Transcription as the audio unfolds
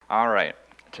All right.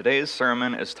 Today's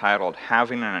sermon is titled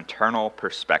Having an Eternal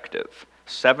Perspective.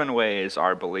 7 ways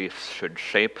our beliefs should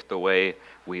shape the way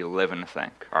we live and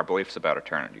think. Our beliefs about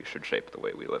eternity should shape the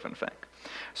way we live and think.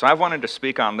 So I've wanted to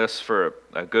speak on this for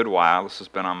a good while. This has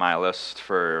been on my list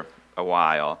for a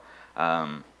while.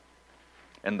 And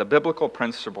the biblical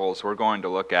principles we're going to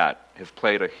look at have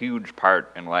played a huge part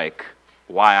in why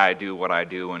I do what I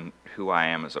do and who I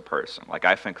am as a person.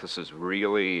 I think this is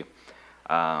really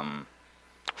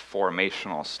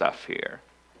formational stuff here.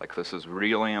 This is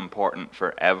really important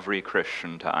for every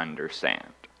Christian to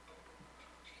understand.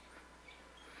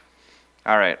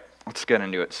 All right, let's get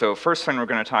into it. So first thing we're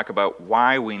going to talk about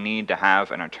why we need to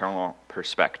have an eternal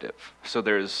perspective. So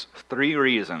there's 3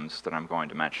 reasons that I'm going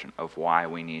to mention of why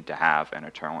we need to have an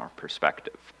eternal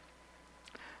perspective.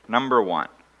 Number 1,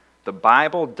 the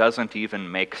Bible doesn't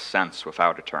even make sense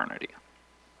without eternity.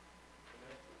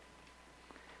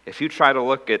 If you try to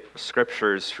look at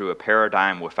scriptures through a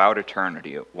paradigm without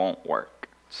eternity, it won't work.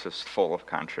 It's just full of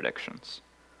contradictions.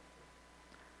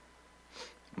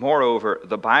 Moreover,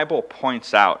 the Bible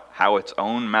points out how its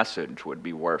own message would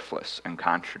be worthless and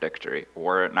contradictory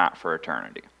were it not for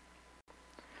eternity.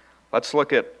 Let's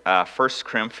look at 1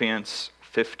 Corinthians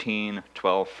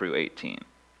 15:12 through 18.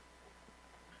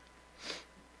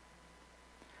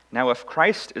 Now, if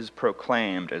Christ is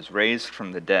proclaimed as raised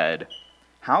from the dead,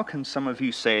 how can some of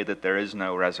you say that there is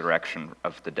no resurrection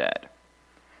of the dead?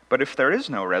 But if there is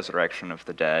no resurrection of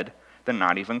the dead, then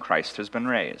not even Christ has been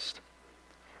raised.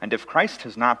 And if Christ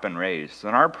has not been raised,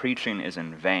 then our preaching is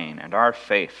in vain, and our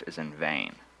faith is in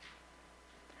vain.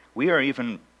 We are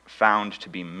even found to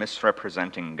be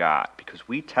misrepresenting God, because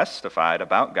we testified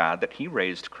about God that he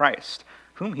raised Christ,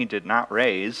 whom he did not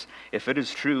raise, if it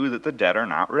is true that the dead are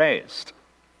not raised.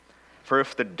 For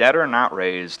if the dead are not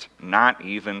raised, not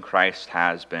even Christ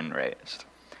has been raised.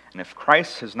 And if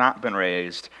Christ has not been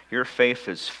raised, your faith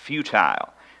is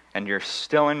futile, and you're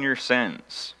still in your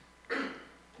sins.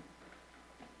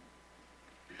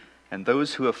 And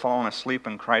those who have fallen asleep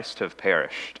in Christ have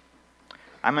perished.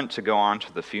 I meant to go on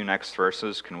to the few next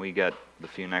verses. Can we get the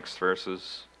few next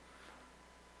verses?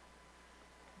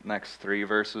 Next 3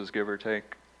 verses, give or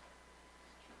take.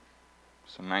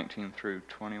 So 19 through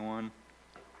 21.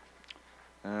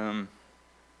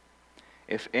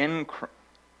 If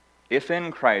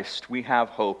in Christ we have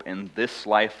hope in this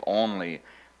life only,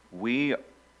 we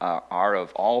are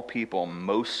of all people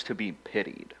most to be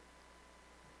pitied.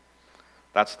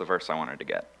 That's the verse I wanted to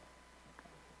get.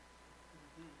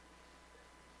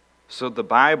 So the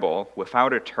Bible,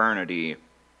 without eternity,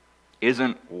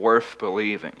 isn't worth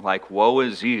believing. Woe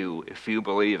is you if you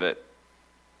believe it,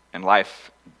 and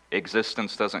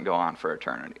existence doesn't go on for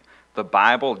eternity. The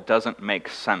Bible doesn't make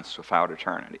sense without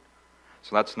eternity.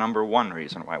 So that's number 1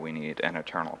 reason why we need an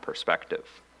eternal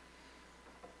perspective.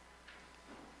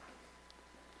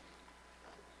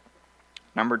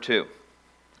 Number 2,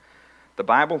 the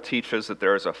Bible teaches that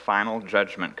there is a final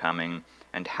judgment coming,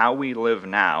 and how we live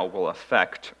now will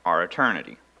affect our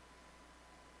eternity.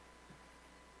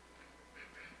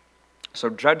 So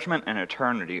judgment and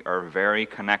eternity are very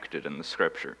connected in the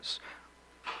Scriptures.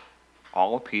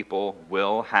 All people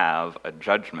will have a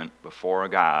judgment before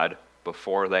God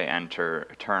before they enter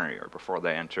eternity, or before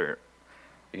they enter,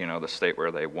 the state where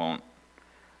they won't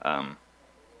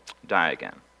die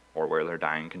again, or where they're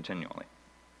dying continually.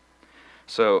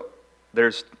 So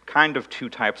there's kind of 2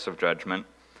 types of judgment.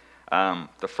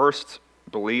 The first,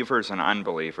 believers and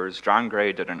unbelievers. John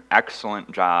Gray did an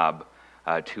excellent job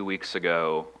 2 weeks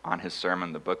ago on his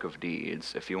sermon, The Book of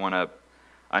Deeds. If you want to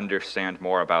understand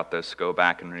more about this, go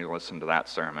back and re-listen to that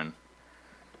sermon.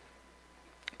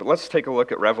 But let's take a look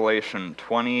at Revelation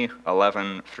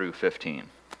 20:11 through 15.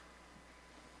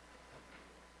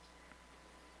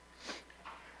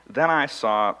 Then I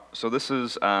saw, so this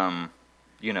is, John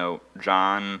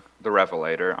the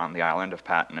Revelator on the island of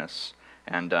Patmos,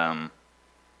 and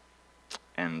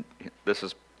this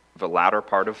is the latter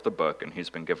part of the book, and he's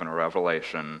been given a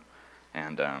revelation,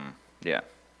 and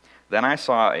Then I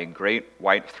saw a great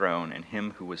white throne and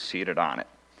him who was seated on it.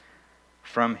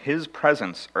 From his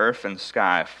presence earth and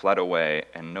sky fled away,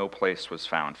 and no place was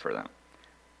found for them.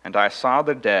 And I saw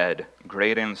the dead,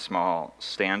 great and small,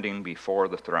 standing before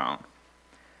the throne.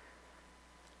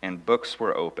 And books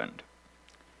were opened.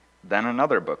 Then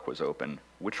another book was opened,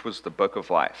 which was the book of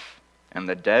life. And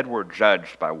the dead were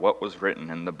judged by what was written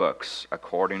in the books,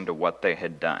 according to what they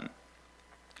had done.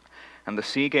 And the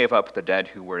sea gave up the dead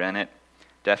who were in it.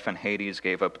 Death and Hades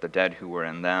gave up the dead who were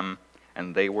in them,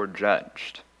 and they were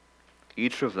judged,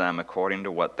 each of them according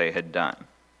to what they had done.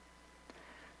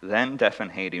 Then death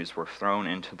and Hades were thrown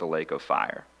into the lake of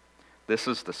fire. This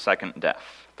is the second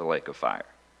death, the lake of fire.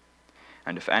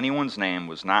 And if anyone's name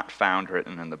was not found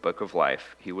written in the book of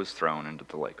life, he was thrown into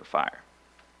the lake of fire.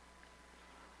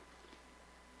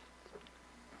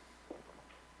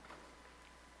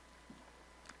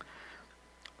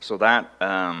 So that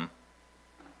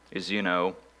is,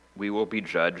 we will be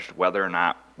judged whether or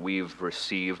not we've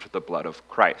received the blood of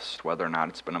Christ, whether or not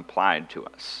it's been applied to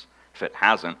us. If it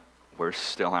hasn't, we're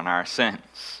still in our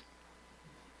sins.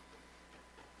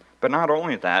 But not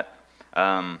only that,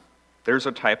 there's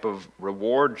a type of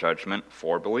reward judgment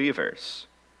for believers.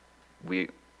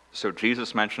 So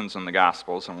Jesus mentions in the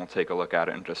Gospels, and we'll take a look at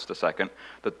it in just a second,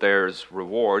 that there's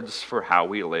rewards for how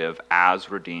we live as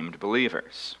redeemed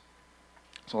believers.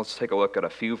 So let's take a look at a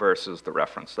few verses that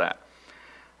reference that.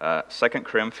 2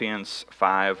 Corinthians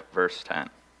 5, verse 10.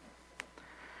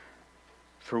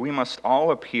 For we must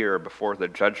all appear before the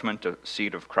judgment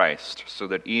seat of Christ, so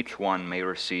that each one may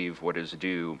receive what is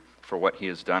due for what he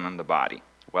has done in the body,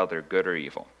 whether good or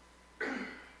evil.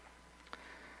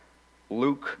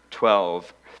 Luke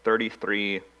 12,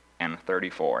 33 and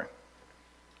 34.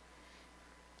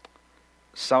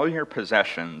 Sell your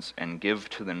possessions and give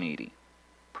to the needy.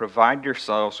 Provide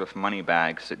yourselves with money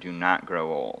bags that do not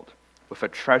grow old, with a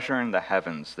treasure in the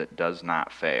heavens that does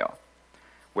not fail,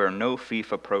 where no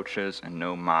thief approaches and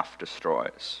no moth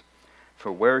destroys.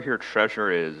 For where your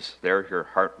treasure is, there your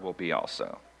heart will be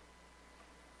also.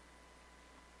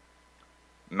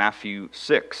 Matthew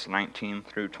 6, 19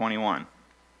 through 21.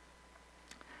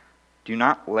 Do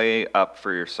not lay up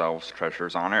for yourselves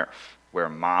treasures on earth, where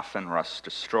moth and rust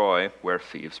destroy, where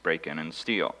thieves break in and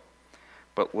steal.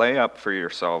 But lay up for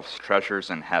yourselves treasures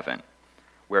in heaven,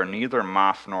 where neither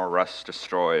moth nor rust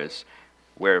destroys,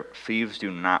 where thieves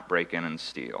do not break in and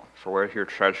steal. For where your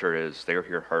treasure is, there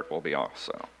your heart will be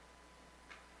also.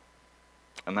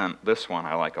 And then this one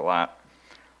I like a lot.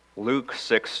 Luke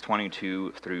 6,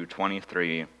 22 through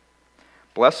 23.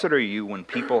 Blessed are you when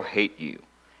people hate you,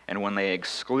 and when they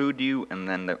exclude you, and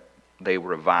then they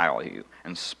revile you,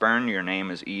 and spurn your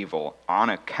name as evil on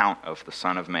account of the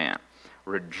Son of Man.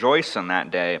 Rejoice in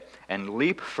that day, and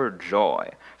leap for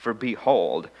joy, for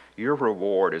behold, your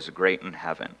reward is great in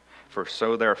heaven, for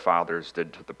so their fathers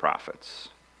did to the prophets.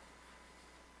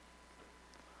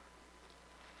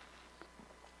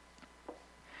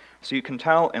 So you can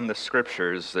tell in the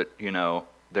scriptures that,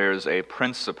 there's a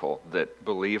principle that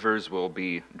believers will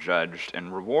be judged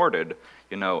and rewarded.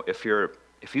 If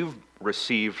you've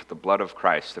received the blood of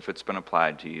Christ, if it's been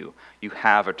applied to you, you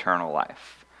have eternal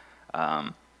life.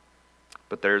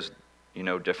 But there's,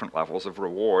 different levels of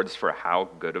rewards for how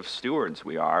good of stewards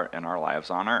we are in our lives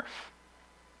on earth.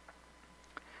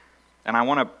 And I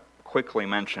want to quickly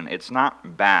mention, it's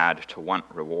not bad to want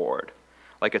reward.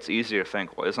 Like, it's easy to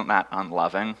think, well, isn't that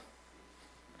unloving?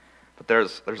 But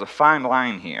there's a fine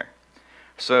line here.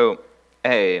 So,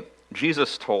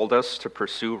 Jesus told us to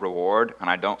pursue reward, and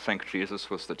I don't think Jesus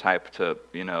was the type to,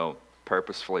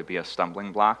 purposefully be a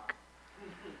stumbling block.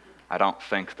 I don't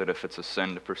think that if it's a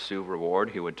sin to pursue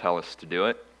reward, he would tell us to do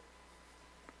it.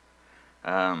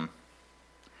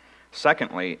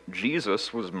 Secondly,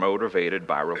 Jesus was motivated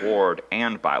by reward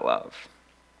and by love.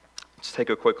 Let's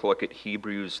take a quick look at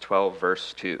Hebrews 12,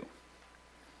 verse 2.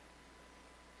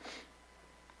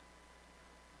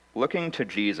 Looking to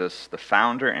Jesus, the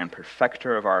founder and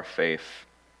perfecter of our faith,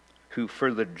 who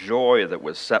for the joy that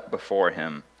was set before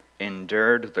him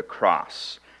endured the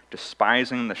cross,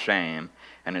 despising the shame,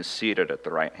 and is seated at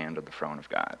the right hand of the throne of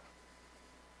God.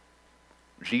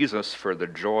 Jesus for the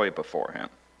joy before him.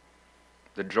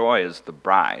 The joy is the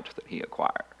bride that he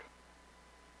acquired.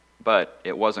 But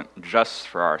it wasn't just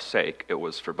for our sake, it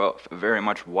was for both. It very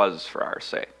much was for our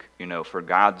sake. For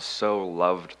God so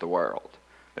loved the world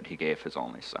that he gave his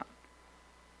only Son.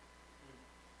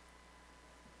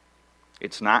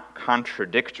 It's not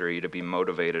contradictory to be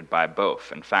motivated by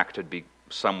both. In fact, it'd be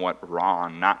somewhat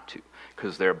wrong not to,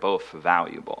 because they're both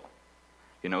valuable.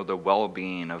 The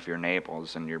well-being of your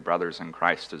neighbors and your brothers in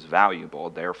Christ is valuable,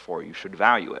 therefore you should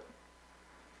value it.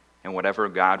 And whatever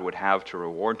God would have to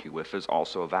reward you with is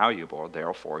also valuable,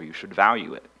 therefore you should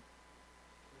value it.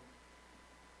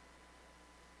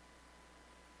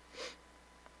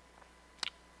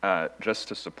 Just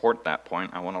to support that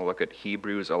point, I want to look at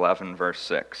Hebrews 11, verse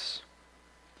 6.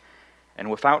 And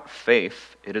without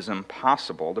faith, it is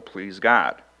impossible to please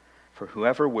God. For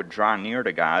whoever would draw near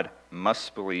to God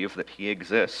must believe that he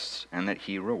exists and that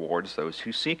he rewards those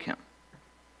who seek him.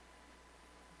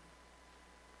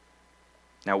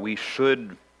 Now, we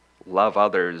should love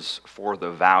others for the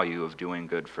value of doing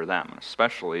good for them,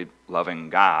 especially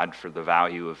loving God for the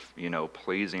value of,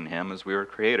 pleasing him as we were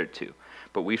created to.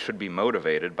 But we should be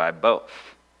motivated by both.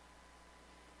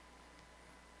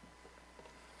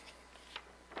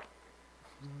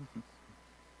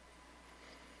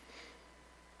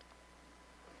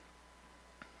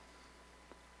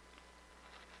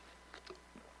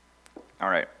 All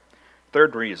right.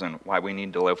 Third reason why we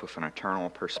need to live with an eternal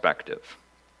perspective.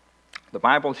 The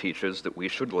Bible teaches that we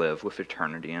should live with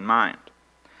eternity in mind.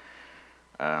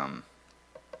 Going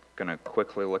to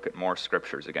quickly look at more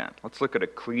scriptures again. Let's look at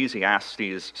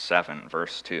Ecclesiastes 7,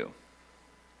 verse 2.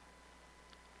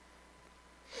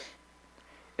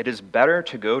 It is better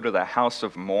to go to the house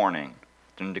of mourning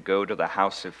than to go to the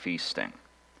house of feasting,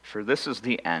 for this is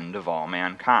the end of all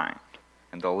mankind,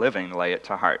 and the living lay it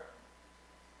to heart.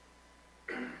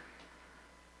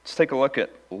 Let's take a look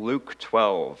at Luke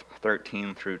 12,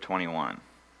 13 through 21.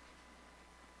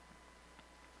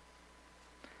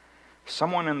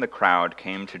 Someone in the crowd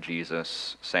came to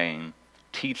Jesus, saying,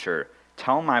 "Teacher,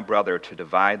 tell my brother to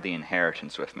divide the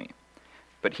inheritance with me."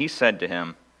 But he said to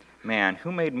him, "Man,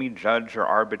 who made me judge or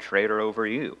arbitrator over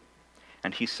you?"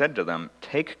 And he said to them,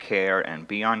 "Take care and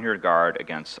be on your guard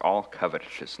against all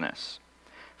covetousness.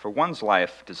 For one's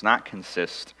life does not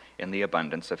consist in the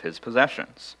abundance of his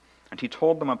possessions." And he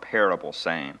told them a parable,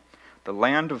 saying, "The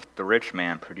land of the rich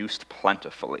man produced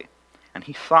plentifully. And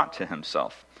he thought to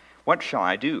himself, 'What shall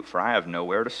I do? For I have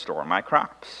nowhere to store my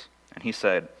crops.' And he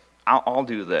said, I'll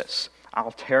do this.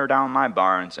 I'll tear down my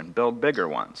barns and build bigger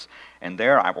ones, and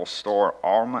there I will store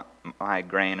all my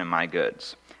grain and my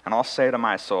goods. And I'll say to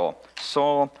my soul,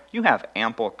 'Soul, you have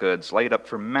ample goods laid up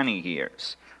for many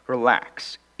years.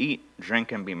 Relax, eat,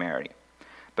 drink, and be merry.'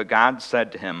 But God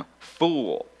said to him,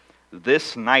 'Fool,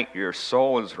 this night your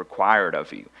soul is required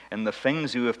of you, and the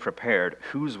things you have prepared,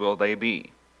 whose will they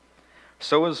be?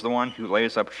 So is the one who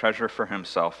lays up treasure for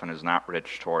himself and is not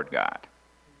rich toward God.'"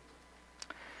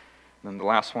 Then the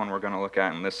last one we're going to look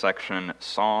at in this section,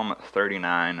 Psalm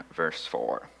 39, verse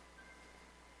 4.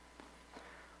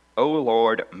 "O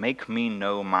Lord, make me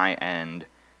know my end,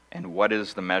 and what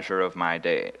is the measure of my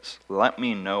days. Let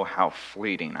me know how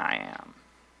fleeting I am."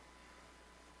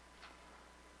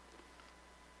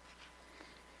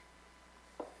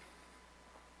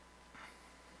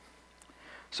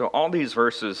 So all these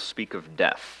verses speak of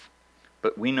death,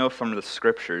 but we know from the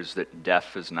scriptures that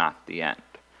death is not the end.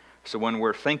 So when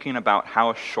we're thinking about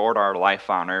how short our life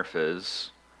on earth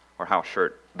is, or how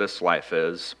short this life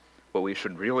is, what we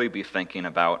should really be thinking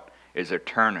about is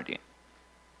eternity.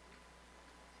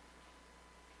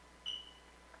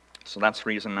 So that's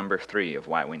reason number 3 of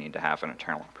why we need to have an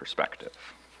eternal perspective.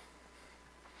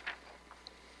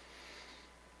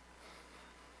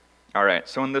 All right,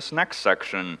 so in this next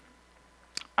section,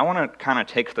 I want to kind of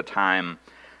take the time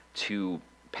to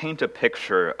paint a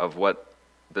picture of what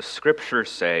the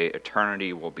scriptures say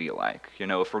eternity will be like. You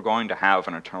know, if we're going to have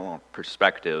an eternal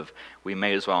perspective, we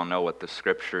may as well know what the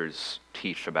scriptures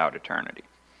teach about eternity.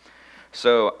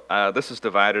 So this is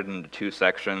divided into 2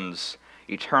 sections,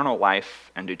 eternal life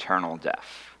and eternal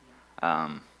death.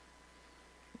 The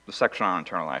section on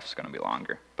eternal life is going to be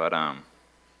longer, but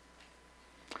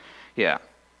yeah.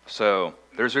 So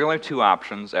there's really 2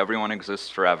 options. Everyone exists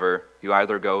forever. You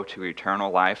either go to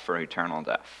eternal life or eternal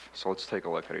death. So let's take a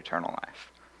look at eternal life.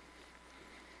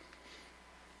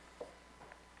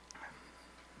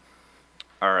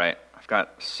 All right, I've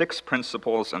got 6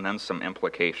 principles and then some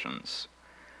implications.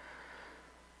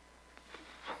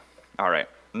 All right,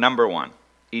 number 1,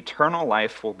 eternal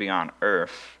life will be on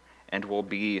earth and will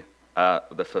be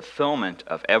the fulfillment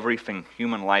of everything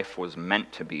human life was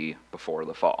meant to be before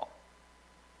the fall.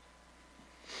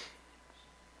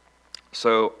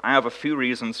 So I have a few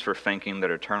reasons for thinking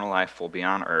that eternal life will be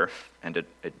on earth, and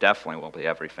it definitely will be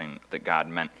everything that God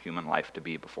meant human life to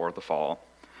be before the fall.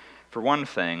 For one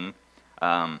thing,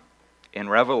 in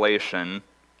Revelation,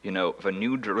 you know, the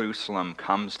New Jerusalem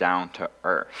comes down to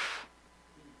earth.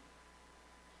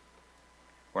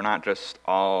 We're not just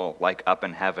all like up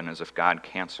in heaven as if God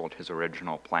canceled his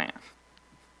original plan.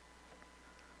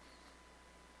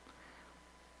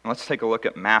 Let's take a look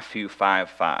at Matthew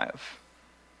 5:5.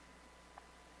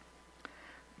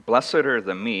 "Blessed are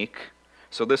the meek."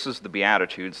 So this is the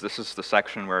Beatitudes. This is the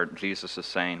section where Jesus is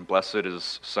saying, blessed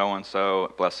is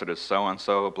so-and-so, blessed is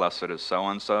so-and-so, blessed is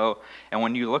so-and-so. And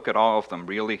when you look at all of them,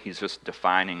 really he's just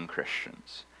defining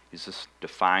Christians. He's just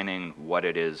defining what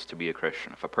it is to be a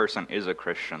Christian. If a person is a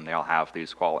Christian, they'll have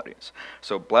these qualities.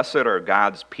 So blessed are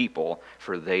God's people,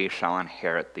 for they shall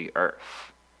inherit the earth.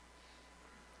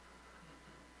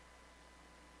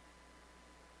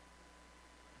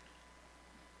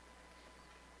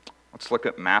 Let's look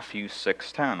at Matthew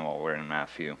 6:10 while we're in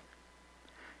Matthew.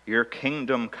 "Your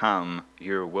kingdom come,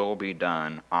 your will be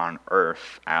done on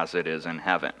earth as it is in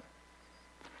heaven."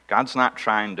 God's not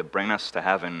trying to bring us to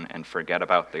heaven and forget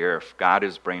about the earth. God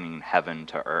is bringing heaven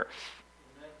to earth.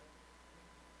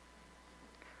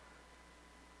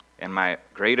 and my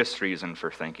greatest reason for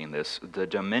thinking this, the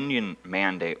dominion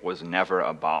mandate was never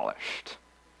abolished.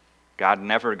 God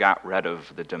never got rid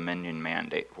of the dominion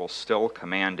mandate. We're still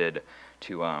commanded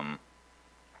to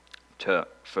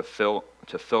fill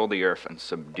the earth and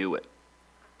subdue it,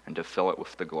 and to fill it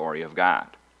with the glory of God.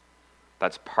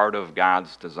 That's part of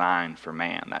God's design for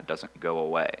man. That doesn't go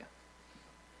away.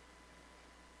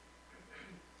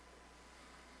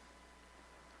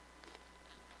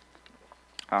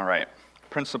 All right,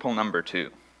 principle number 2.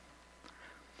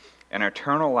 In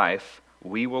eternal life,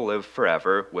 we will live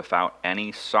forever without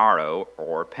any sorrow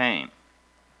or pain.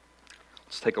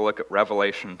 Let's take a look at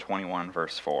Revelation 21,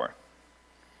 verse 4.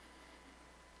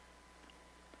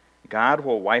 God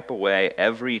will wipe away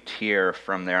every tear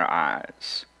from their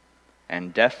eyes,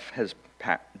 and death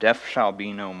shall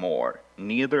be no more.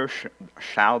 Neither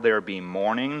shall there be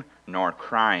mourning, nor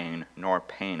crying, nor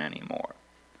pain anymore,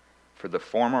 for the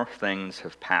former things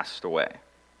have passed away.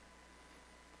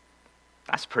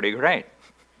 That's pretty great.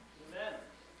 Amen.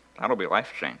 That'll be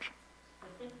life-changing.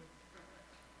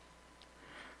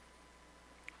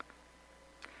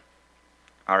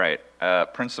 All right,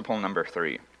 principle number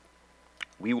 3.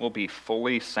 We will be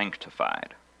fully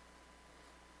sanctified.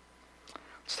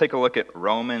 Let's take a look at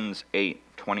Romans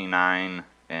 8:29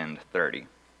 and 30.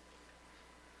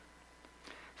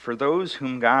 For those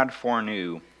whom God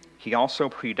foreknew, he also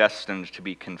predestined to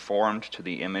be conformed to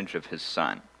the image of his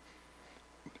Son,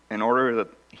 in order that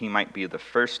he might be the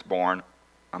firstborn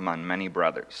among many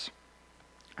brothers.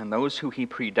 And those who he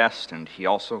predestined, he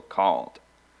also called.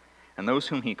 And those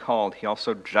whom he called, he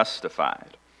also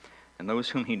justified. And those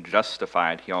whom he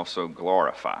justified, he also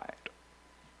glorified.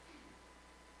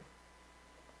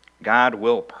 God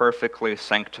will perfectly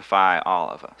sanctify all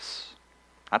of us.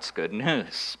 That's good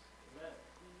news.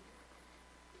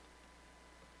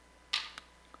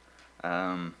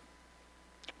 Where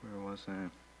was I?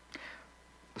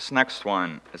 This next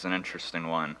one is an interesting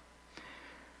one.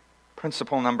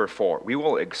 Principle number 4. We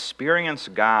will experience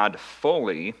God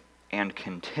fully and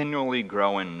continually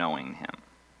grow in knowing him.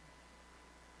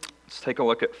 Let's take a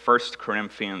look at 1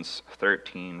 Corinthians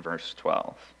 13, verse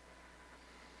 12.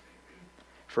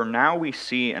 For now we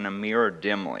see in a mirror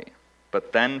dimly,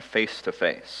 but then face to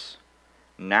face.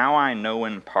 Now I know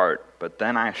in part, but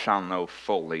then I shall know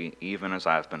fully, even as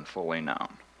I've been fully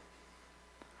known.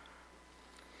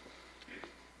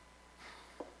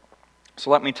 So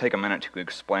let me take a minute to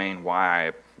explain why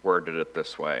I worded it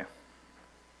this way.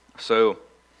 So,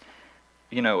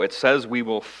 it says we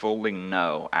will fully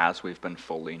know as we've been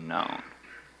fully known.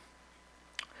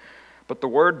 But the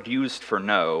word used for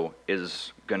know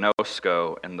is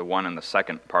gnosko, and the one in the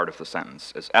second part of the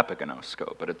sentence is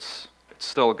epignosko, but it's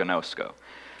still gnosko.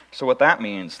 So what that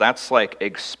means, that's like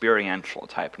experiential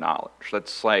type knowledge.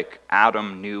 That's like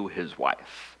Adam knew his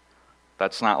wife.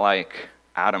 That's not like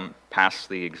Adam passed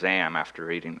the exam after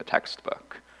reading the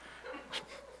textbook.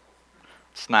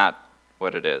 It's not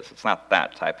what it is. It's not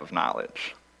that type of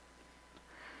knowledge.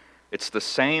 It's the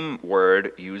same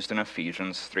word used in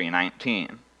Ephesians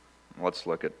 3:19. Let's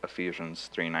look at Ephesians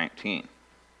 3:19,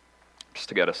 just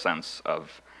to get a sense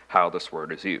of how this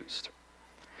word is used.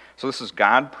 So this is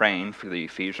God praying for the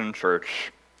Ephesian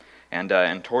church, and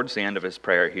towards the end of his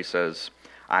prayer he says,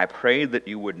 I pray that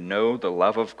you would know the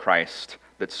love of Christ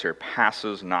that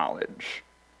surpasses knowledge.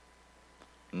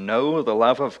 Know the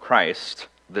love of Christ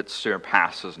that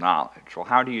surpasses knowledge. Well,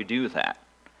 how do you do that?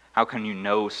 How can you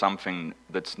know something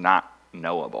that's not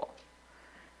knowable?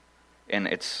 And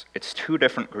it's two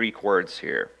different Greek words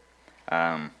here.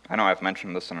 I know I've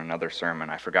mentioned this in another sermon.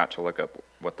 I forgot to look up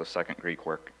what the second Greek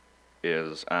word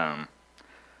is. But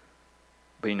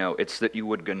it's that you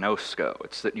would gnosko.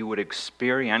 It's that you would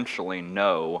experientially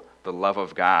know the love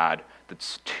of God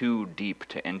that's too deep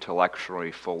to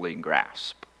intellectually fully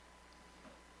grasp.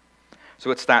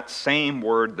 So it's that same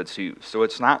word that's used. So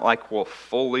it's not like we'll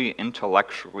fully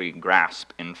intellectually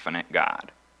grasp infinite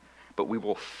God, but we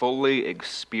will fully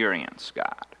experience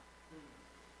God.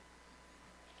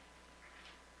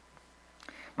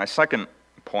 My second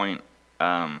point,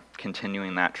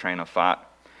 continuing that train of thought,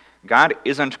 God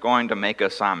isn't going to make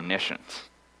us omniscient.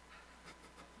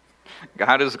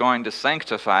 God is going to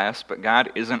sanctify us, but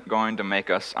God isn't going to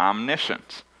make us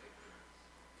omniscient.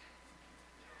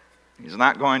 He's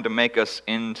not going to make us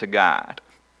into God.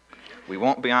 We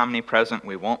won't be omnipresent,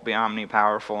 we won't be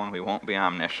omnipowerful, and we won't be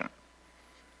omniscient.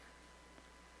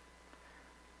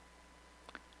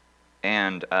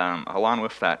 And along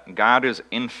with that, God is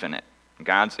infinite.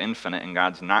 God's infinite, and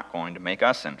God's not going to make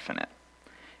us infinite.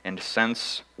 And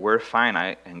since we're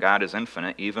finite and God is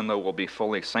infinite, even though we'll be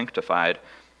fully sanctified,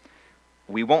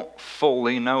 we won't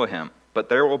fully know him. but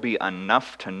there will be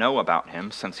enough to know about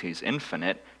him, since he's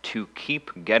infinite, to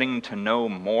keep getting to know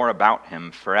more about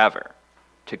him forever,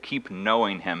 to keep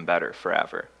knowing him better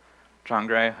forever. John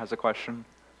Gray has a question?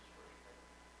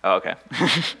 Oh, okay.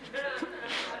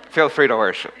 Feel free to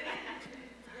worship.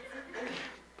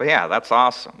 But yeah, that's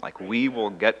awesome. Like, we will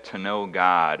get to know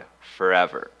God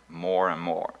forever, more and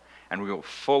more, and we will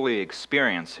fully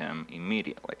experience him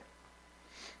immediately.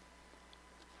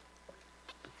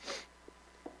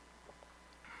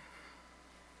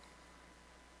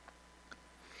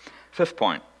 Fifth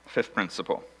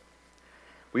principle.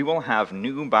 We will have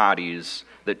new bodies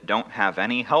that don't have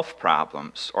any health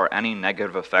problems or any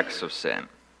negative effects of sin.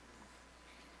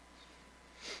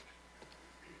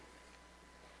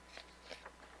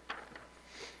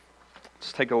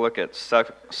 Let's take a look at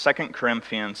 2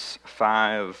 Corinthians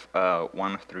 5,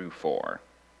 1 through 4.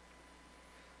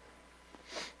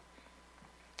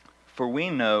 For we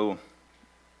know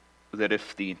that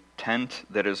if the tent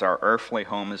that is our earthly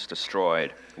home is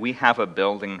destroyed, we have a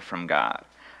building from God,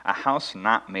 a house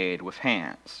not made with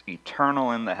hands,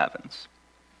 eternal in the heavens.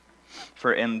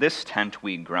 For in this tent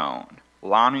we groan,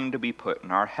 longing to be put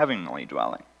in our heavenly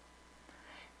dwelling,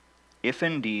 if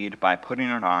indeed by putting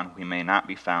it on we may not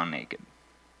be found naked.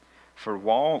 For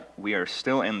while we are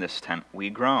still in this tent,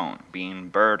 we groan, being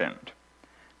burdened,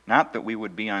 not that we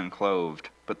would be unclothed,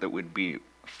 but that we would be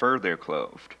further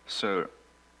clothed, so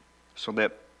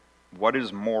that what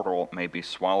is mortal may be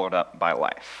swallowed up by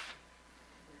life.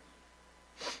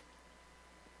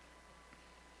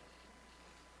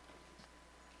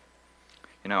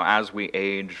 You know, as we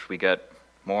age, we get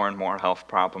more and more health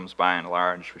problems by and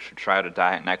large. We should try to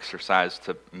diet and exercise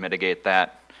to mitigate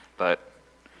that. But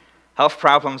health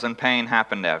problems and pain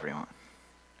happen to everyone,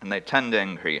 and they tend to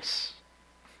increase.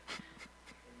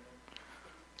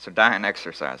 So diet and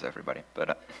exercise, everybody.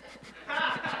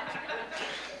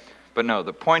 But no,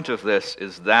 the point of this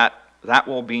is that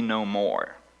will be no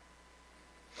more.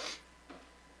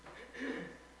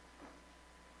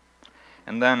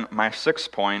 And then my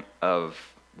sixth point of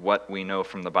what we know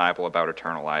from the Bible about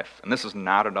eternal life, and this is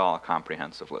not at all a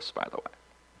comprehensive list, by the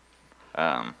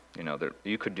way.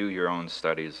 You could do your own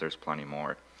studies. There's plenty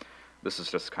more. This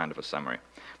is just kind of a summary.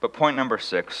 But point number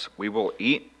 6, we will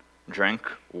eat, drink,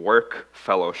 work,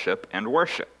 fellowship, and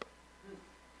worship.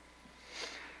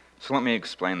 So let me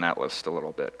explain that list a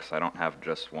little bit, because I don't have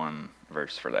just one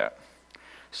verse for that.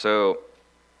 So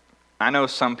I know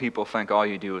some people think all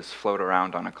you do is float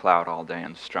around on a cloud all day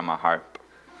and strum a harp.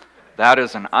 That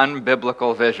is an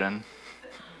unbiblical vision.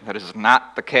 That is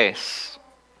not the case.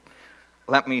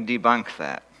 Let me debunk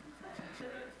that.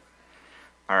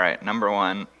 All right, number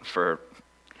 1, for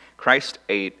Christ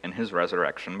ate in his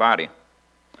resurrection body.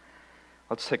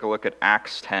 Let's take a look at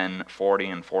Acts 10, 40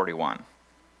 and 41.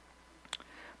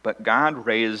 But God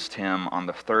raised him on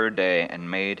the 3rd day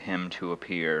and made him to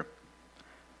appear,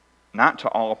 not to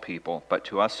all people, but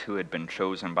to us who had been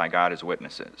chosen by God as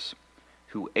witnesses,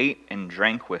 who ate and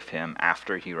drank with him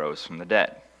after he rose from the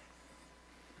dead.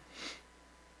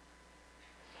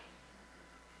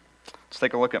 Let's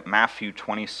take a look at Matthew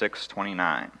 26,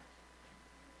 29.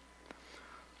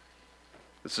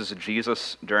 This is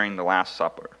Jesus during the Last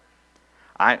Supper,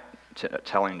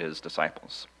 telling to his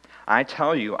disciples, I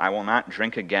tell you, I will not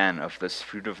drink again of this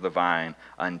fruit of the vine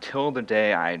until the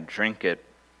day I drink it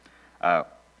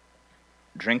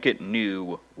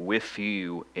new with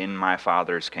you in my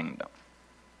Father's kingdom.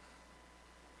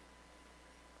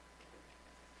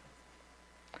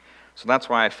 So that's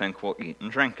why I think we'll eat and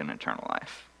drink in eternal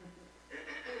life.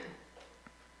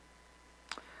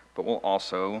 But we'll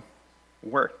also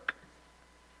work.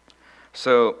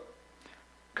 So,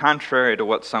 contrary to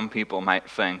what some people might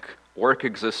think, work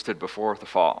existed before the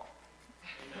fall.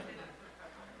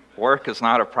 Work is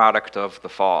not a product of the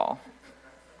fall.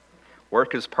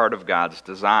 Work is part of God's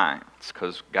design. It's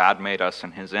because God made us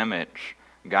in his image.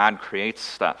 God creates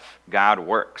stuff. God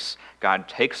works. God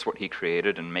takes what he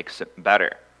created and makes it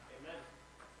better.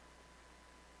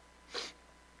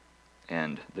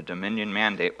 And the dominion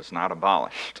mandate was not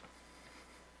abolished.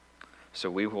 So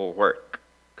we will work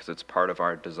because it's part of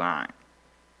our design.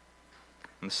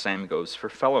 And the same goes for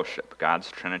fellowship. God's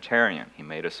Trinitarian. He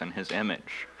made us in his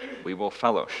image. We will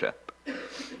fellowship.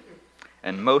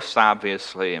 And most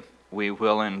obviously, we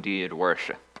will indeed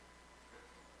worship.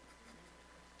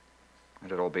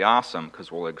 And it'll be awesome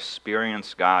because we'll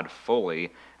experience God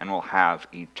fully and we'll have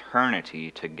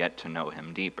eternity to get to know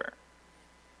him deeper.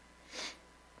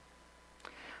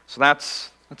 So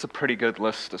that's a pretty good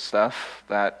list of stuff.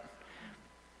 That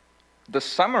the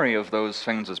summary of those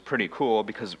things is pretty cool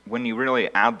because when you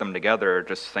really add them together,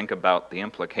 just think about the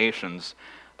implications,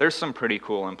 there's some pretty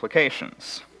cool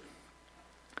implications.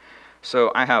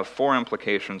 So I have 4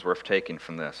 implications worth taking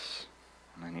from this.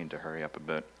 I need to hurry up a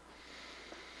bit.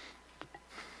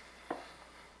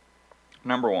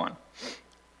 Number 1,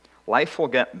 life will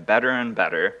get better and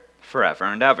better forever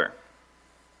and ever.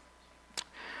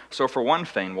 So for one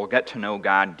thing, we'll get to know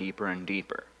God deeper and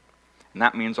deeper. And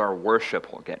that means our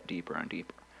worship will get deeper and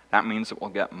deeper. That means it will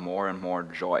get more and more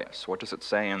joyous. What does it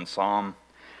say in Psalm?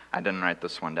 I didn't write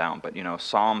this one down, but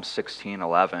Psalm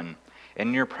 16:11,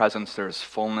 in your presence there's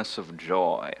fullness of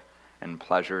joy and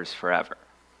pleasures forever.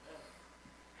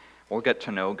 We'll get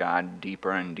to know God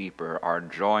deeper and deeper. Our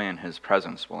joy in his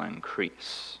presence will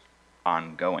increase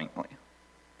ongoingly.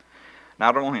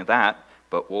 Not only that,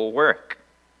 but we'll work,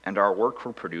 and our work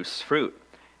will produce fruit,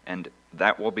 and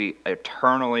that will be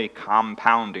eternally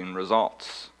compounding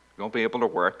results. You'll be able to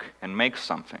work and make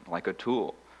something like a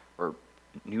tool, or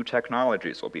new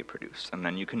technologies will be produced, and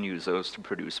then you can use those to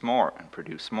produce more and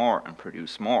produce more and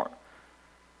produce more.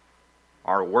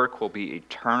 Our work will be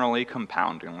eternally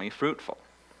compoundingly fruitful.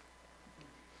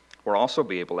 We'll also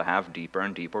be able to have deeper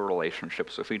and deeper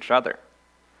relationships with each other.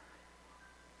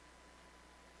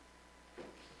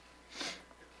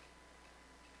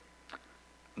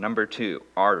 Number 2,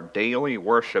 our daily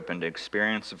worship and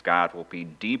experience of God will be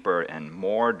deeper and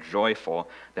more joyful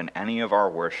than any of our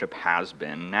worship has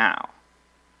been now.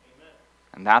 Amen.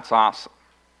 And that's awesome.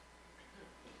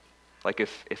 Like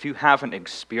if you haven't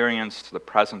experienced the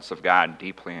presence of God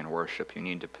deeply in worship, you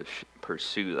need to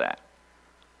pursue that.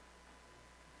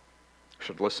 You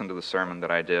should listen to the sermon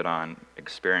that I did on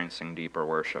experiencing deeper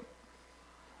worship.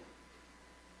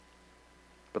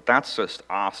 But that's just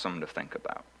awesome to think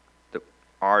about. That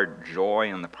our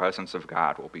joy in the presence of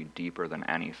God will be deeper than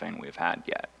anything we've had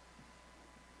yet.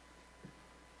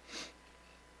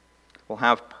 We'll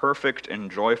have perfect and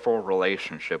joyful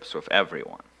relationships with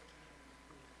everyone.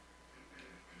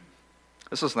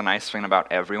 This is the nice thing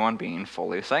about everyone being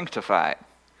fully sanctified.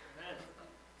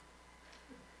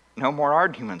 No more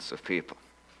arguments with people.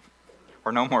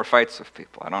 Or no more fights with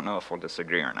people. I don't know if we'll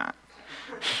disagree or not.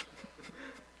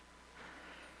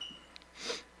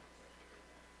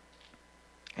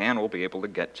 And we'll be able to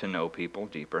get to know people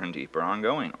deeper and deeper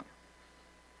ongoingly.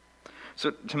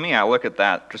 So to me, I look at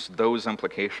that, just those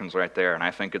implications right there, and I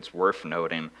think it's worth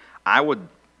noting. I would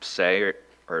say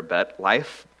or bet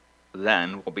life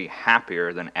then will be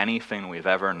happier than anything we've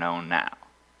ever known now.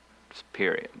 Just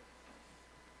period.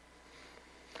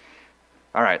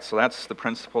 All right, so that's the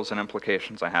principles and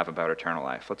implications I have about eternal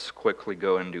life. Let's quickly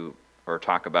go into or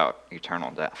talk about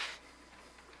eternal death.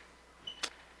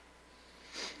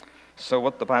 So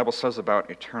what the Bible says about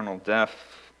eternal death,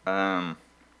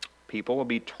 people will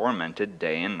be tormented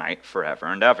day and night forever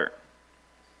and ever.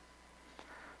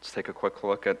 Let's take a quick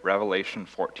look at Revelation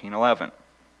 14:11.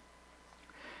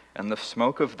 And the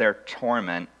smoke of their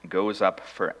torment goes up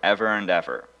forever and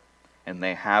ever, and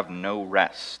they have no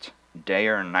rest, day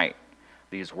or night,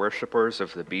 these worshippers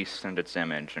of the beast and its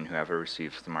image, and whoever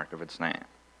receives the mark of its name.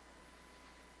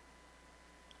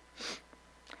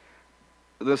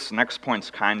 This next point's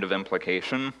kind of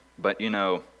implication, but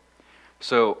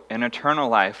so in eternal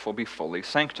life we'll be fully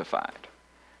sanctified.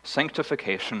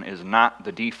 Sanctification is not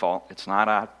the default, it's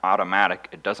not automatic,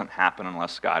 it doesn't happen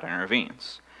unless God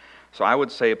intervenes. So I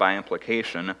would say by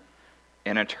implication,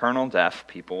 in eternal death,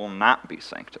 people will not be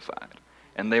sanctified.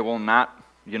 And they will not,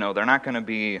 they're not going to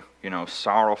be,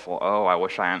 sorrowful, oh, I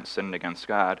wish I hadn't sinned against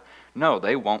God. No,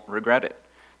 they won't regret it.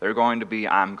 They're going to be,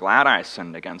 I'm glad I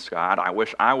sinned against God. I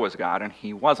wish I was God and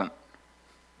he wasn't.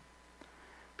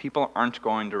 People aren't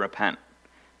going to repent.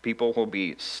 People will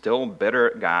be still bitter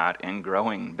at God and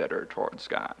growing bitter towards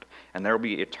God. And they'll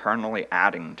be eternally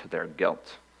adding to their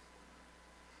guilt.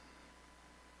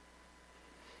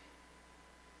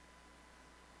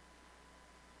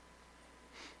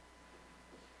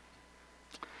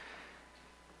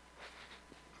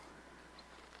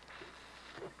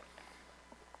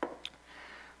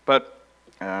 But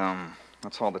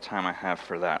that's all the time I have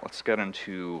for that. Let's get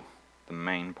into the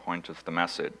main point of the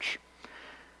message.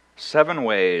 7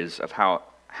 ways of how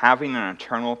having an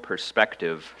eternal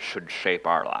perspective should shape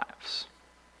our lives.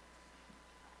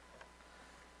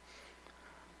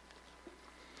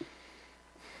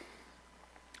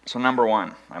 So number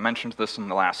 1, I mentioned this in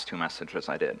the last 2 messages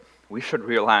I did. We should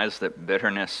realize that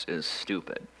bitterness is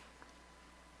stupid.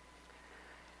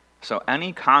 So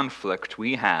any conflict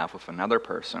we have with another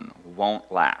person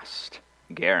won't last,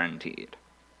 guaranteed.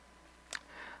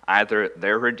 Either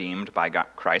they're redeemed by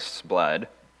Christ's blood,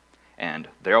 and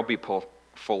they'll be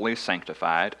fully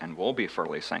sanctified, and we'll be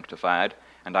fully sanctified,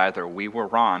 and either we were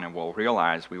wrong, and we'll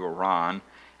realize we were wrong,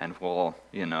 and we'll,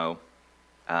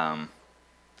 and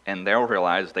they'll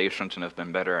realize they shouldn't have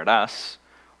been bitter at us,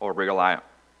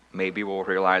 maybe we'll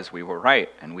realize we were right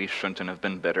and we shouldn't have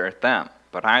been bitter at them.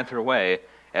 But either way,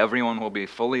 everyone will be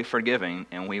fully forgiving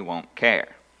and we won't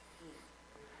care.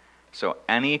 So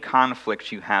any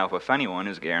conflict you have with anyone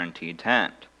is guaranteed to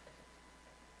end.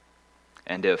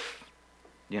 And if,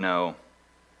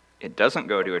 it doesn't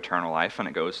go to eternal life and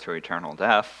it goes to eternal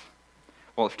death,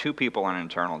 well, if two people are in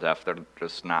eternal death, they'll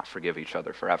just not forgive each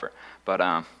other forever.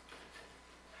 But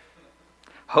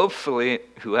hopefully,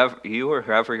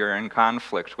 whoever you're in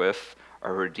conflict with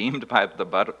are redeemed by the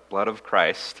blood of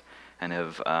Christ and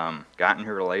have gotten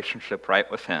your relationship right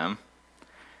with Him.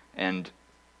 And,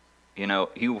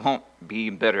 you won't be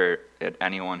bitter at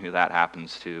anyone who that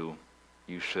happens to.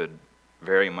 You should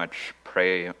very much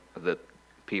pray that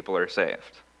people are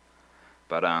saved.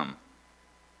 But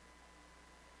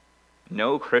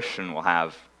no Christian will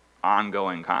have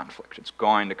ongoing conflict. It's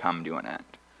going to come to an end.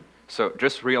 So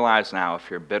just realize now, if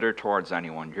you're bitter towards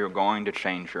anyone, you're going to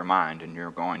change your mind and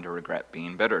you're going to regret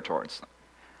being bitter towards them.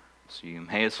 So you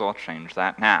may as well change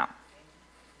that now.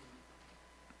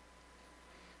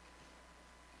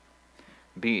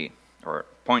 B, or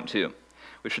point 2,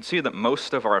 we should see that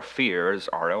most of our fears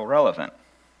are irrelevant.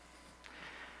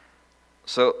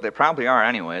 So they probably are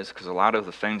anyways, because a lot of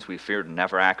the things we feared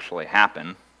never actually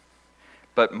happen.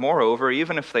 But moreover,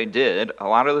 even if they did, a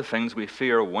lot of the things we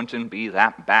fear wouldn't be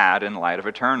that bad in light of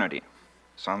eternity.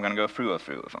 So I'm going to go through a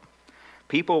few of them.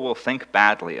 People will think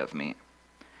badly of me.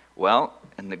 Well,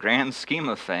 in the grand scheme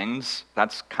of things,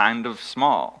 that's kind of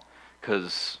small,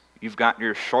 because you've got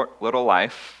your short little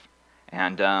life,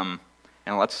 and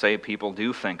let's say people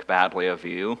do think badly of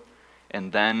you,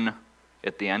 and then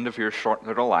at the end of your short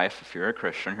little life, if you're a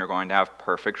Christian, you're going to have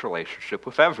perfect relationship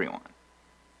with everyone.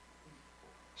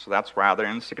 So that's rather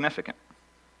insignificant.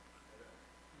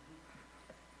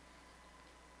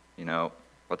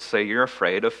 Let's say you're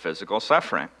afraid of physical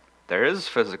suffering. There is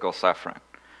physical suffering.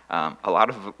 A lot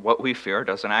of what we fear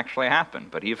doesn't actually happen,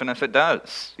 but even if it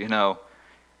does,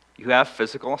 you have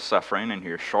physical suffering in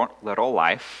your short little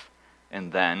life,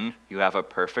 and then you have a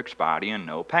perfect body and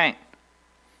no pain.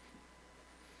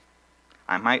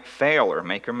 I might fail or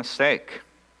make a mistake.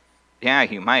 Yeah,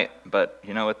 you might, but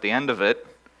at the end of it,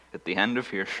 at the end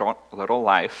of your short little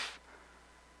life,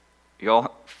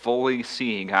 you'll fully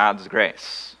see God's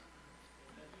grace,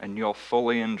 and you'll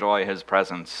fully enjoy His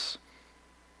presence,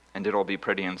 and it'll be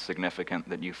pretty insignificant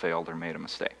that you failed or made a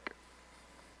mistake.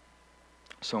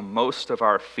 So most of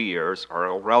our fears are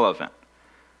irrelevant.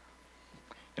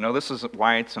 This is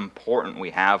why it's important we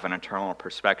have an eternal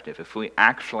perspective. If we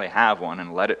actually have one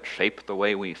and let it shape the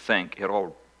way we think,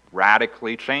 it'll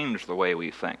radically change the way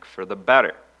we think for the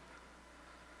better.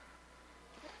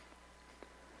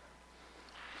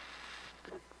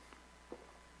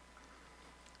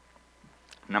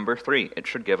 Number 3, it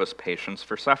should give us patience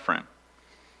for suffering.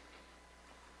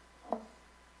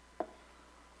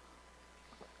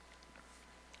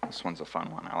 This one's a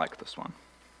fun one. I like this one.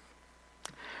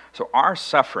 So our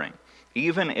suffering,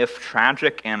 even if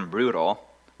tragic and brutal,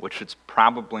 which it's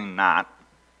probably not,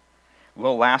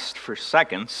 will last for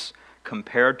seconds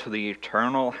compared to the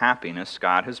eternal happiness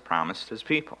God has promised His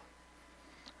people.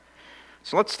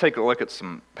 So let's take a look at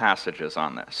some passages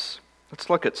on this. Let's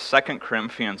look at 2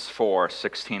 Corinthians 4,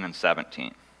 16 and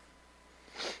 17.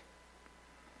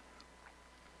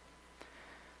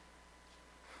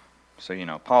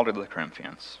 So, Paul to the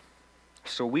Corinthians.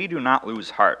 So we do not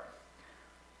lose heart.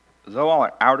 Though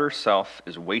our outer self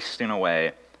is wasting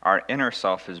away, our inner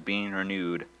self is being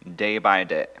renewed day by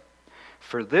day.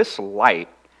 For this light,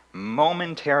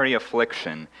 momentary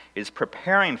affliction is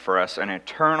preparing for us an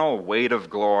eternal weight of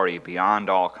glory beyond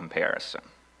all comparison.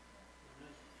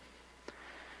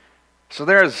 So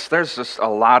there's just a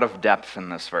lot of depth in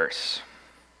this verse.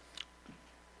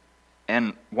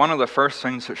 And one of the first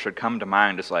things that should come to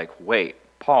mind is like, wait,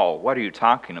 Paul, what are you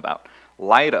talking about?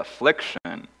 Light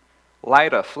affliction.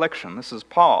 Light affliction. This is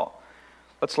Paul.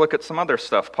 Let's look at some other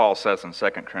stuff Paul says in 2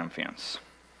 Corinthians.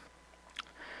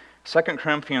 2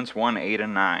 Corinthians 1, 8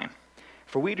 and 9.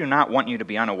 For we do not want you to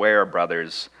be unaware,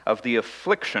 brothers, of the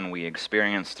affliction we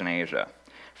experienced in Asia.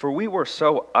 For we were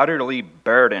so utterly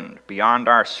burdened beyond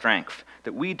our strength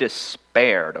that we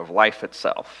despaired of life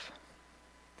itself.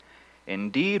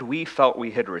 Indeed, we felt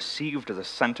we had received the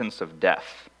sentence of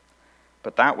death,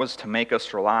 but that was to make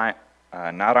us rely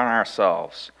not on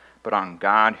ourselves, but on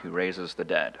God who raises the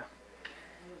dead.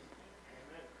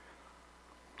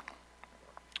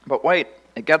 But wait,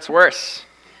 it gets worse.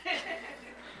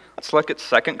 Let's look at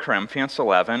 2 Corinthians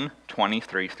 11,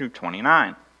 23 through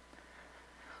 29.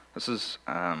 This is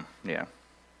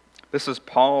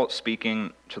Paul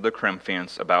speaking to the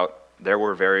Corinthians about there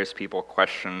were various people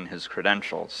questioning his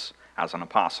credentials as an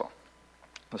apostle.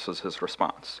 This is his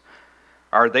response.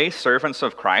 Are they servants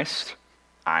of Christ?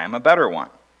 I am a better one.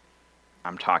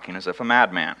 I'm talking as if a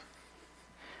madman.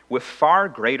 With far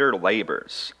greater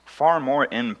labors, far more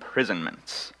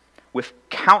imprisonments, with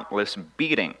countless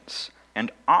beatings,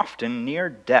 and often near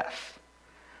death.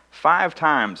 5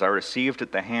 times I received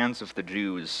at the hands of the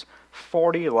Jews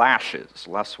 40 lashes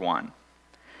less one.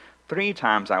 3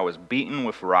 times I was beaten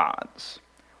with rods.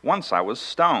 Once I was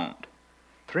stoned.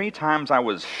 3 times I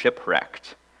was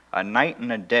shipwrecked. A night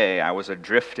and a day I was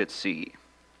adrift at sea.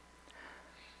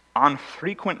 On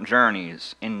frequent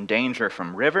journeys, in danger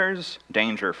from rivers,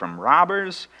 danger from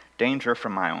robbers, danger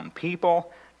from my own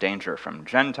people, danger from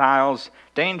Gentiles,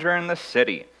 danger in the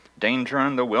city, danger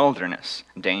in the wilderness,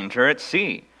 danger at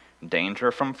sea,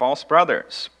 danger from false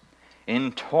brothers,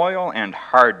 in toil and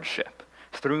hardship,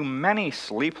 through many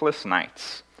sleepless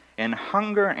nights, in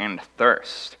hunger and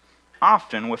thirst,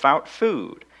 often without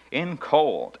food, in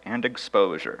cold and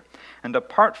exposure. And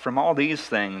apart from all these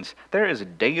things, there is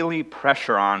daily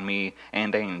pressure on me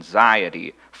and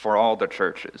anxiety for all the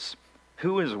churches.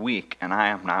 Who is weak and I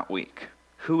am not weak?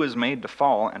 Who is made to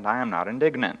fall and I am not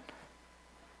indignant?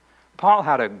 Paul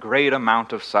had a great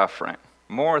amount of suffering,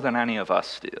 more than any of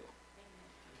us do.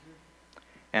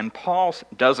 And Paul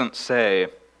doesn't say,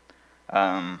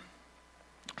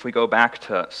 if we go back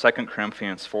to 2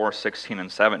 Corinthians 4:16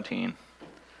 and 17,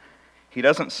 he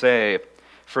doesn't say,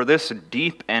 for this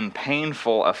deep and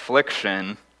painful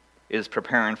affliction is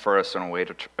preparing for us in a way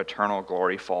to eternal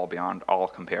glory fall beyond all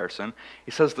comparison.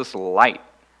 He says this light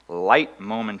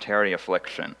momentary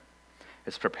affliction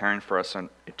is preparing for us an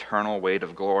eternal weight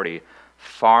of glory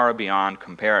far beyond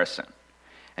comparison.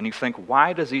 And you think,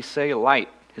 why does he say light?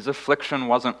 His affliction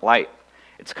wasn't light.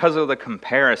 It's because of the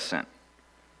comparison.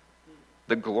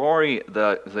 The glory,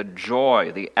 the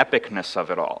joy, the epicness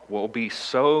of it all will be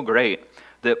so great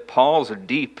that Paul's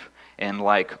deep in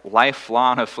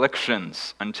lifelong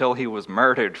afflictions until he was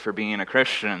murdered for being a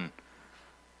Christian,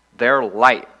 they're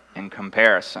light in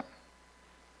comparison.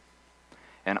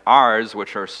 And ours,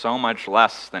 which are so much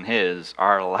less than his,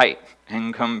 are light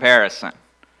in comparison.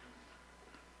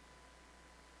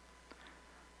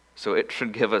 So it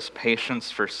should give us patience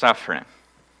for suffering.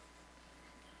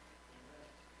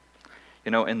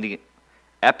 In the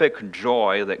epic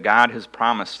joy that God has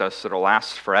promised us that'll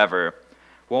last forever,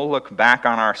 we'll look back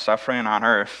on our suffering on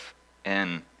earth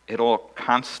and it'll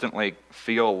constantly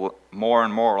feel more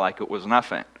and more like it was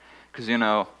nothing. Because,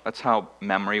 that's how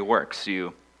memory works.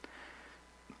 You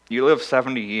live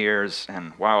 70 years,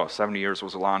 and wow, 70 years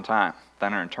was a long time.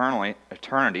 Then in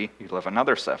eternity, you live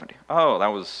another 70. Oh, that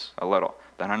was a little.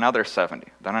 Then another 70.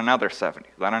 Then another 70.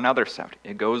 Then another 70.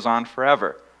 It goes on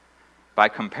forever. By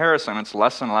comparison, it's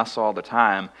less and less all the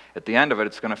time. At the end of it,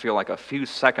 it's going to feel like a few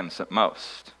seconds at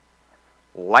most.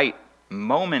 Light,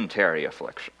 momentary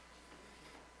affliction.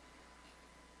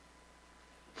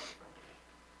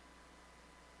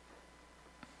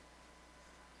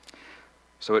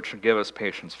 So it should give us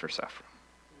patience for suffering.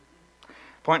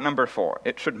 Point number 4,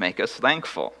 it should make us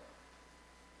thankful.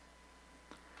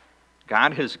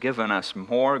 God has given us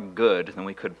more good than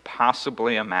we could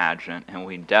possibly imagine, and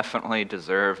we definitely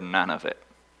deserve none of it.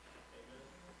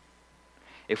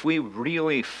 If we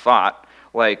really thought,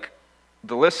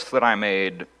 the list that I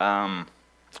made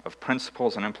of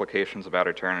principles and implications about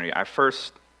eternity, I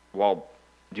first, while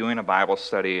doing a Bible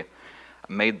study,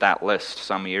 made that list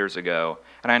some years ago,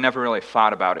 and I never really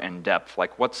thought about it in depth,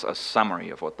 what's a summary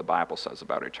of what the Bible says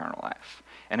about eternal life?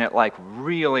 And it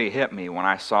really hit me when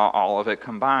I saw all of it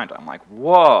combined. I'm like,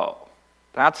 whoa,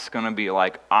 that's going to be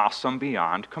awesome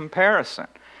beyond comparison.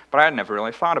 But I had never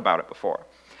really thought about it before.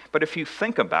 But if you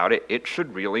think about it, it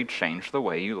should really change the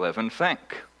way you live and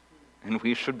think. And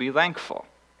we should be thankful.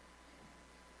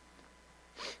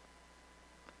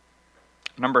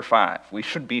 Number 5, we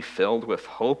should be filled with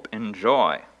hope and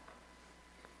joy.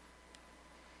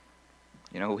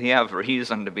 We have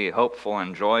reason to be hopeful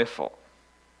and joyful,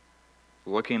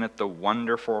 looking at the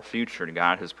wonderful future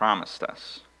God has promised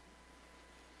us.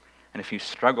 And if you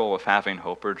struggle with having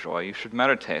hope or joy, you should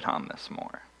meditate on this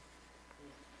more.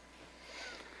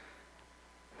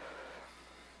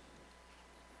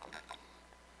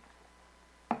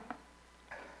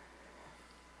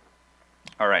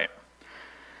 All right.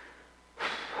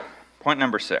 Point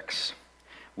number 6.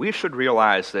 We should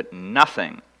realize that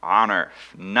nothing on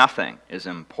earth, nothing is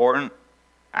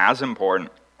as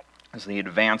important as the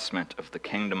advancement of the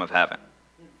kingdom of heaven.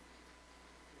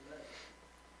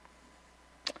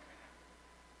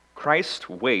 Christ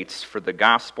waits for the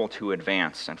gospel to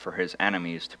advance and for his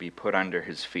enemies to be put under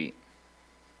his feet.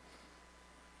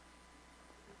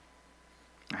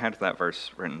 I had that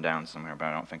verse written down somewhere, but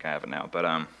I don't think I have it now.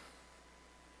 But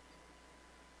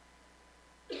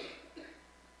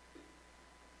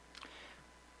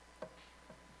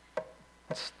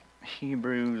it's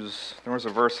Hebrews. There was a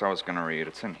verse I was going to read.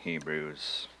 It's in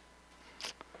Hebrews.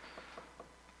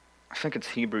 I think it's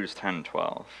Hebrews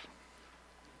 10:12.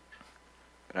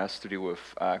 It has to do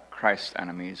with Christ's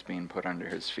enemies being put under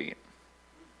his feet.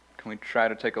 Can we try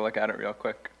to take a look at it real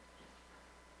quick?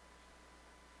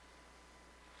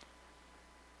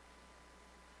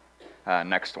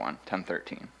 Next one,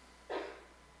 10:13.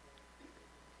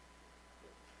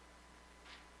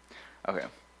 Okay.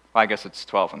 Well, I guess it's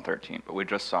 12 and 13, but we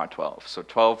just saw 12. So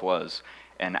 12 was,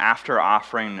 and after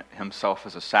offering himself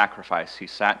as a sacrifice, he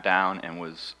sat down and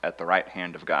was at the right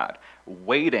hand of God,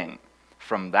 waiting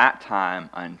from that time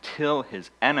until his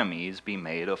enemies be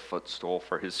made a footstool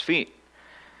for his feet.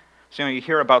 So, you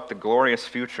hear about the glorious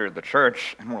future of the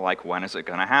church, and we're like, when is it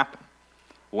going to happen?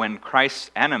 When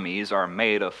Christ's enemies are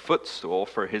made a footstool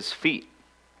for his feet.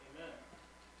 Amen.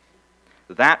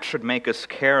 That should make us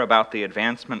care about the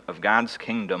advancement of God's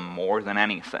kingdom more than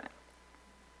anything.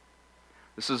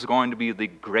 This is going to be the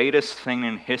greatest thing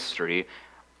in history.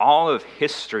 All of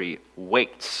history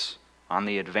waits on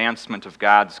the advancement of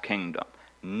God's kingdom.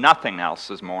 Nothing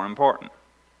else is more important.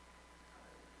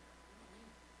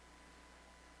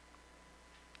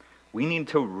 We need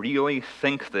to really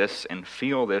think this and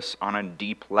feel this on a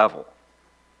deep level.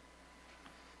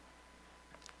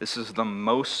 This is the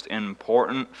most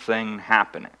important thing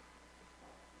happening.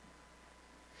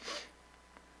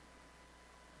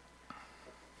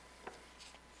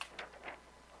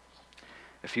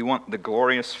 If you want the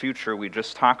glorious future we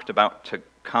just talked about to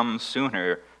come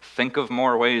sooner, think of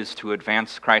more ways to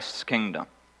advance Christ's kingdom.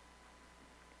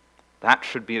 That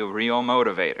should be a real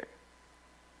motivator.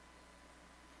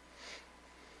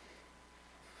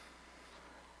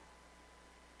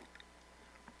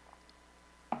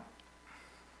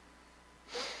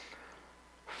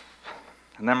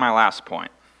 And then my last point.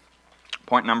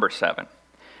 Point number 7.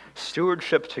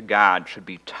 Stewardship to God should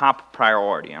be top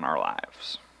priority in our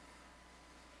lives.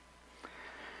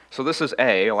 So this is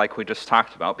like we just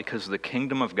talked about, because the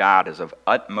kingdom of God is of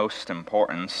utmost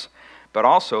importance, but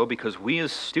also because we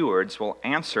as stewards will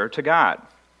answer to God.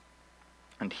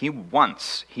 And He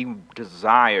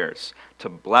desires to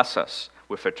bless us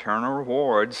with eternal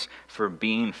rewards for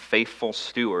being faithful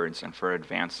stewards and for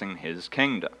advancing His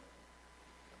kingdom.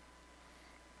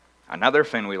 Another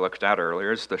thing we looked at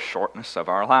earlier is the shortness of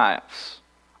our lives.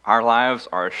 Our lives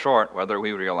are short whether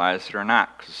we realize it or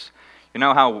not. Because you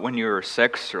know how when you were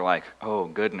 6, you're like, oh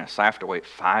goodness, I have to wait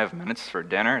 5 minutes for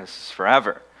dinner? This is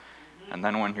forever. And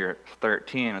then when you're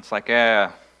 13, it's like,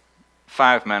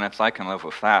 5 minutes, I can live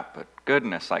with that. But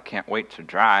goodness, I can't wait to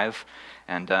drive.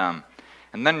 And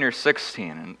then you're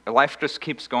 16, and life just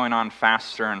keeps going on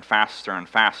faster and faster and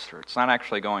faster. It's not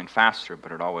actually going faster,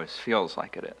 but it always feels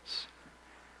like it is.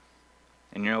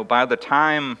 And by the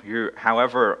time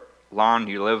however long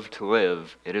you live to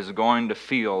live, it is going to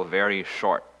feel very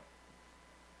short.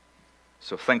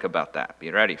 So think about that. Be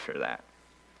ready for that.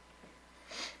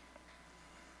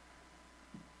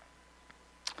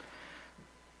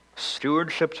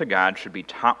 Stewardship to God should be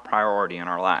top priority in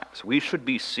our lives. We should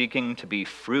be seeking to be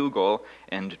frugal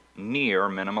and near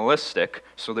minimalistic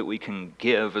so that we can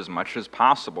give as much as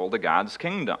possible to God's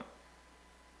kingdom.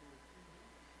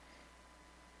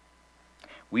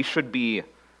 We should be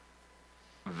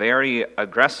very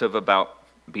aggressive about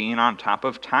being on top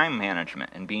of time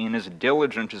management and being as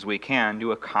diligent as we can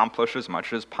to accomplish as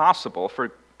much as possible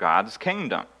for God's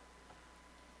kingdom.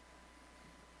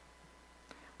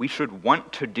 We should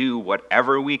want to do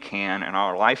whatever we can in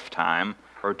our lifetime,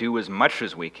 or do as much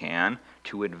as we can,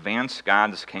 to advance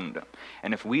God's kingdom.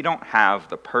 And if we don't have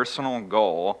the personal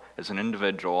goal as an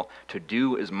individual to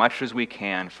do as much as we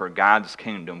can for God's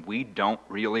kingdom, we don't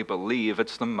really believe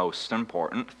it's the most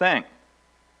important thing.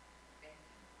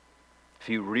 If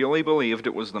you really believed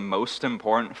it was the most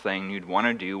important thing, you'd want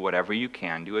to do whatever you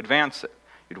can to advance it.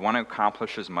 You'd want to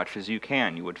accomplish as much as you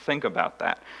can. You would think about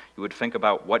that. You would think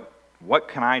about what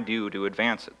can I do to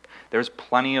advance it? There's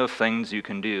plenty of things you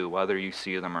can do, whether you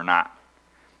see them or not.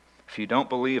 If you don't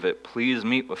believe it, please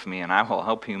meet with me and I will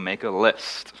help you make a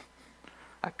list.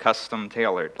 A custom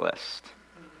tailored list.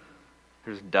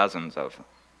 There's dozens of them.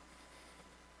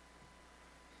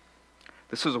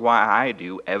 This is why I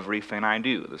do everything I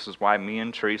do. This is why me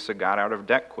and Teresa got out of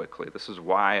debt quickly. This is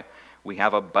why we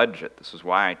have a budget. This is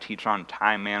why I teach on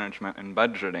time management and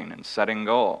budgeting and setting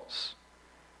goals.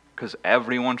 Because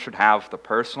everyone should have the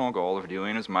personal goal of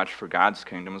doing as much for God's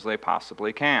kingdom as they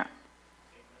possibly can.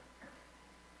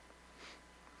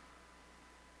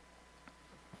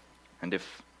 And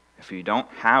if you don't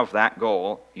have that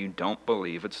goal, you don't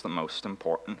believe it's the most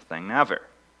important thing ever.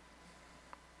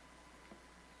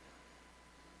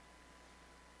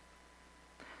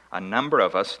 A number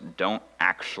of us don't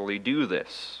actually do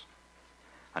this.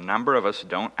 A number of us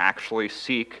don't actually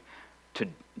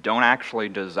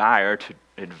desire to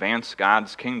advance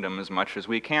God's kingdom as much as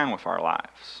we can with our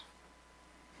lives.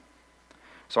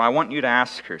 So I want you to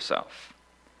ask yourself,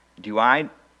 do I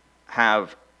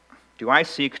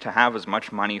seek to have as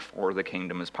much money for the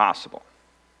kingdom as possible?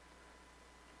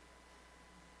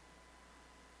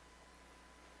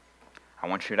 I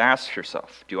want you to ask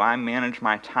yourself, do I manage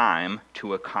my time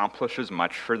to accomplish as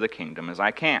much for the kingdom as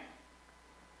I can?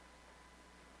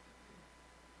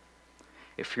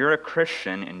 If you're a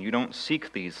Christian and you don't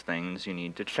seek these things, you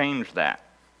need to change that.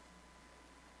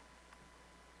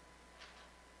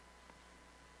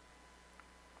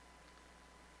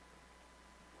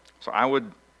 So I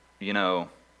would,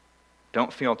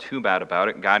 don't feel too bad about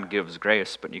it. God gives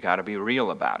grace, but you got to be real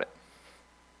about it.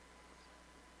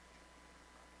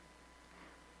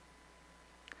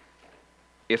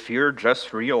 If you're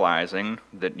just realizing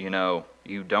that,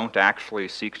 you don't actually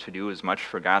seek to do as much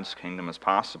for God's kingdom as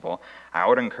possible, I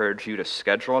would encourage you to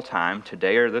schedule a time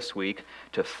today or this week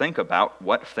to think about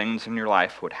what things in your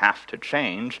life would have to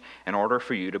change in order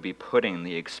for you to be putting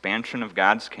the expansion of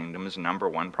God's kingdom as number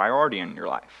one priority in your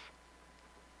life.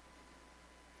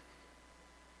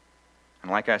 And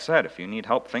like I said, if you need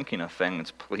help thinking of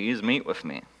things, please meet with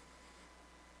me.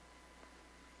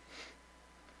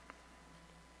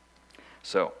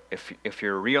 So, if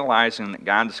you're realizing that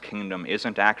God's kingdom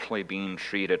isn't actually being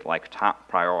treated like top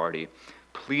priority,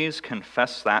 please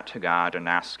confess that to God and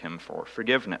ask Him for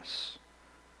forgiveness.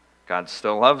 God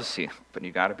still loves you, but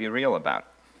you got to be real about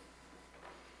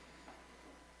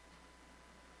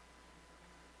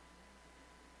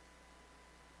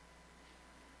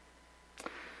it.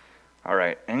 All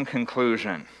right, in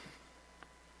conclusion,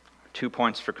 2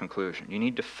 points for conclusion. You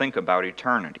need to think about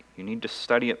eternity. You need to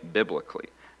study it biblically.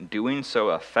 Doing so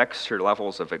affects your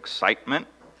levels of excitement,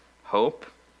 hope,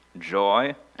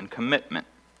 joy, and commitment.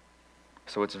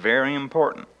 So it's very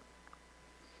important.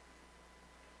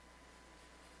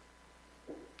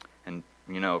 And,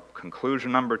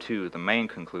 conclusion number 2, the main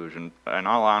conclusion, in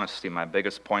all honesty, my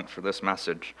biggest point for this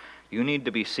message, you need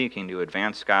to be seeking to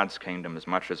advance God's kingdom as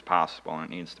much as possible,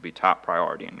 and it needs to be top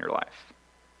priority in your life.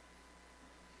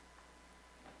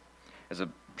 As a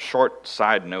short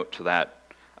side note to that,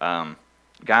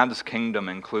 God's kingdom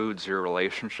includes your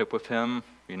relationship with Him.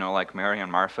 Like Mary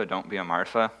and Martha, don't be a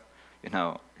Martha.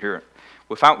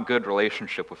 Without good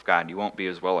relationship with God, you won't be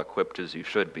as well equipped as you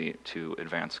should be to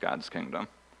advance God's kingdom.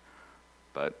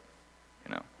 But,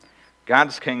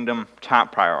 God's kingdom,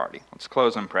 top priority. Let's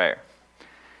close in prayer.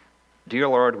 Dear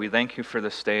Lord, we thank you for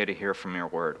this day to hear from your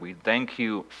word. We thank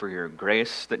you for your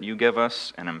grace that you give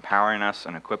us and empowering us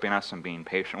and equipping us and being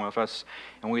patient with us.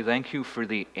 And we thank you for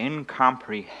the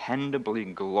incomprehendibly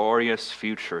glorious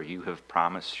future you have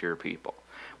promised your people.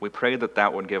 We pray that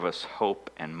that would give us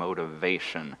hope and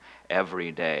motivation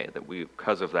every day, that we,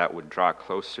 because of that, would draw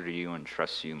closer to you and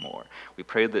trust you more. We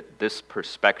pray that this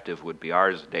perspective would be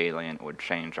ours daily and it would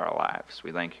change our lives.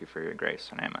 We thank you for your grace,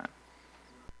 and amen.